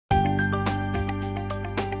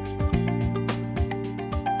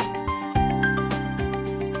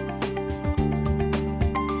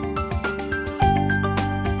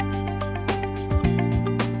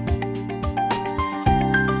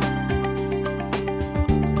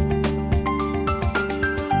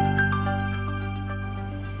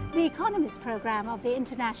Economist Program of the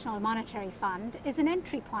International Monetary Fund is an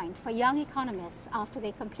entry point for young economists after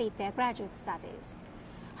they complete their graduate studies.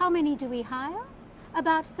 How many do we hire?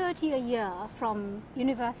 About 30 a year from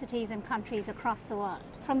universities and countries across the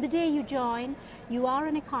world. From the day you join, you are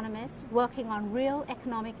an economist working on real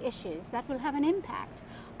economic issues that will have an impact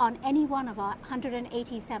on any one of our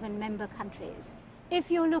 187 member countries. If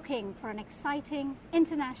you're looking for an exciting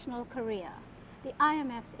international career, the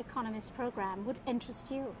IMF's Economist Program would interest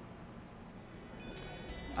you.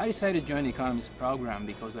 I decided to join the Economist Program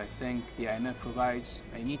because I think the IMF provides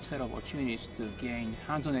a neat set of opportunities to gain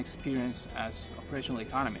hands-on experience as operational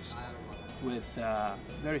economists with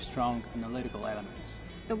very strong analytical elements.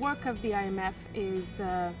 The work of the IMF is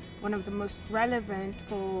one of the most relevant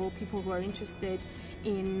for people who are interested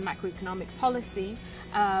in macroeconomic policy.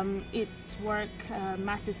 Its work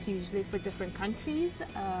matters hugely for different countries.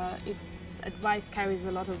 Its advice carries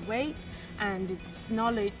a lot of weight, and its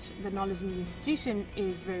knowledge, the knowledge in the institution,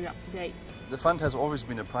 is very up to date. The fund has always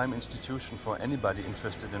been a prime institution for anybody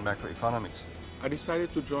interested in macroeconomics. I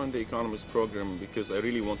decided to join the Economist Program because I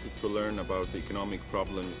really wanted to learn about the economic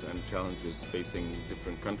problems and challenges facing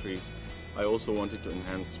different countries. I also wanted to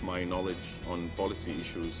enhance my knowledge on policy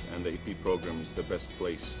issues, and the EP program is the best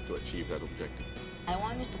place to achieve that objective. I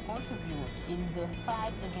wanted to contribute in the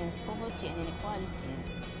fight against poverty and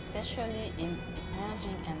inequalities, especially in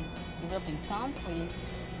emerging and developing countries,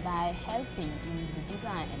 by helping in the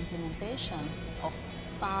design and implementation of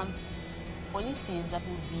sound policies that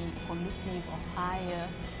would be conducive of higher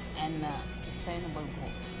and sustainable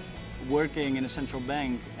growth. Working in a central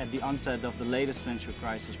bank at the onset of the latest financial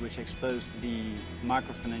crisis, which exposed the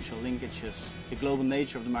macro-financial linkages, the global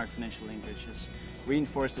nature of the macro-financial linkages,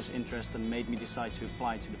 reinforced this interest and made me decide to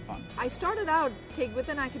apply to the fund. I started out with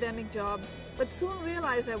an academic job, but soon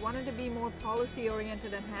realized I wanted to be more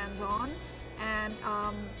policy-oriented and hands-on, and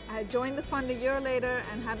I joined the fund a year later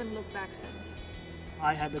and haven't looked back since.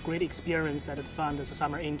 I had a great experience at the fund as a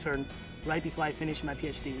summer intern right before I finished my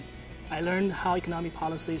PhD. I learned how economic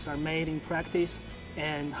policies are made in practice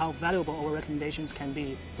and how valuable our recommendations can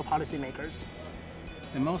be for policymakers.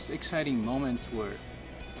 The most exciting moments were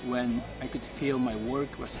when I could feel my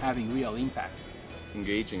work was having real impact.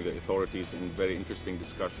 Engaging the authorities in very interesting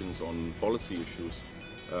discussions on policy issues.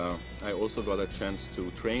 I also got a chance to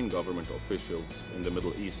train government officials in the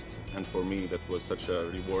Middle East, and for me that was such a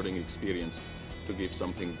rewarding experience to give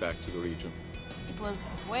something back to the region. It was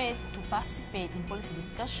great to participate in policy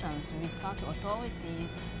discussions with country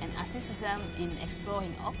authorities and assist them in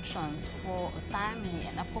exploring options for a timely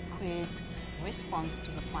and appropriate response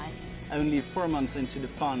to the crisis. Only 4 months into the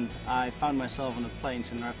fund, I found myself on a plane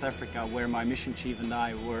to North Africa, where my mission chief and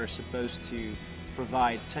I were supposed to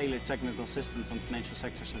provide tailored technical assistance on financial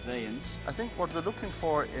sector surveillance. I think what we're looking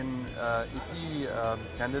for in EP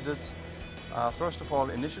candidates are, first of all,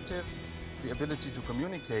 initiative, the ability to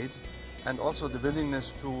communicate, and also the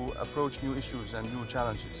willingness to approach new issues and new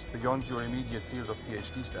challenges beyond your immediate field of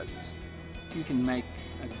PhD studies. You can make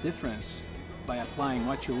a difference by applying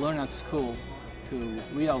what you learn at school to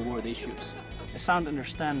real-world issues. A sound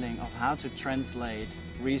understanding of how to translate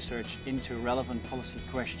research into relevant policy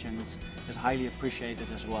questions is highly appreciated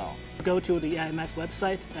as well. Go to the IMF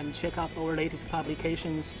website and check out our latest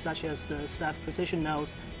publications, such as the staff position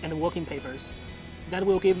notes and the working papers. That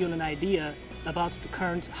will give you an idea about the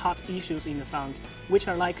current hot issues in the fund, which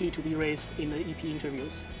are likely to be raised in the EP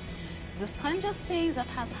interviews. The strangest thing that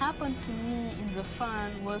has happened to me in the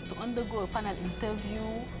fund was to undergo a panel interview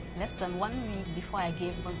less than 1 week before I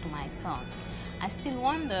gave birth to my son. I still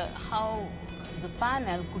wonder how the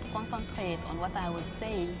panel could concentrate on what I was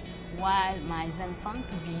saying while my then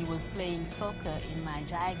son-to-be was playing soccer in my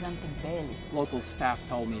gigantic belly. Local staff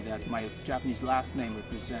told me that my Japanese last name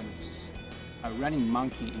represents a running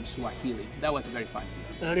monkey in Swahili. That was very funny.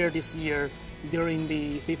 Earlier this year, during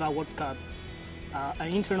the FIFA World Cup,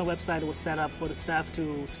 an internal website was set up for the staff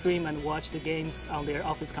to stream and watch the games on their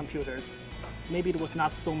office computers. Maybe it was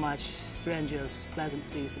not so much strange as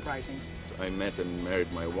pleasantly surprising. I met and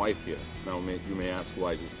married my wife here. Now you may ask,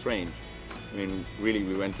 why is it strange? I mean, really,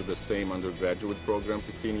 we went to the same undergraduate program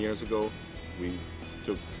 15 years ago. We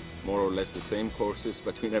took more or less the same courses,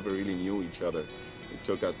 but we never really knew each other. It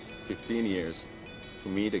took us 15 years to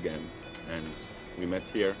meet again, and we met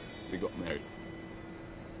here, we got married.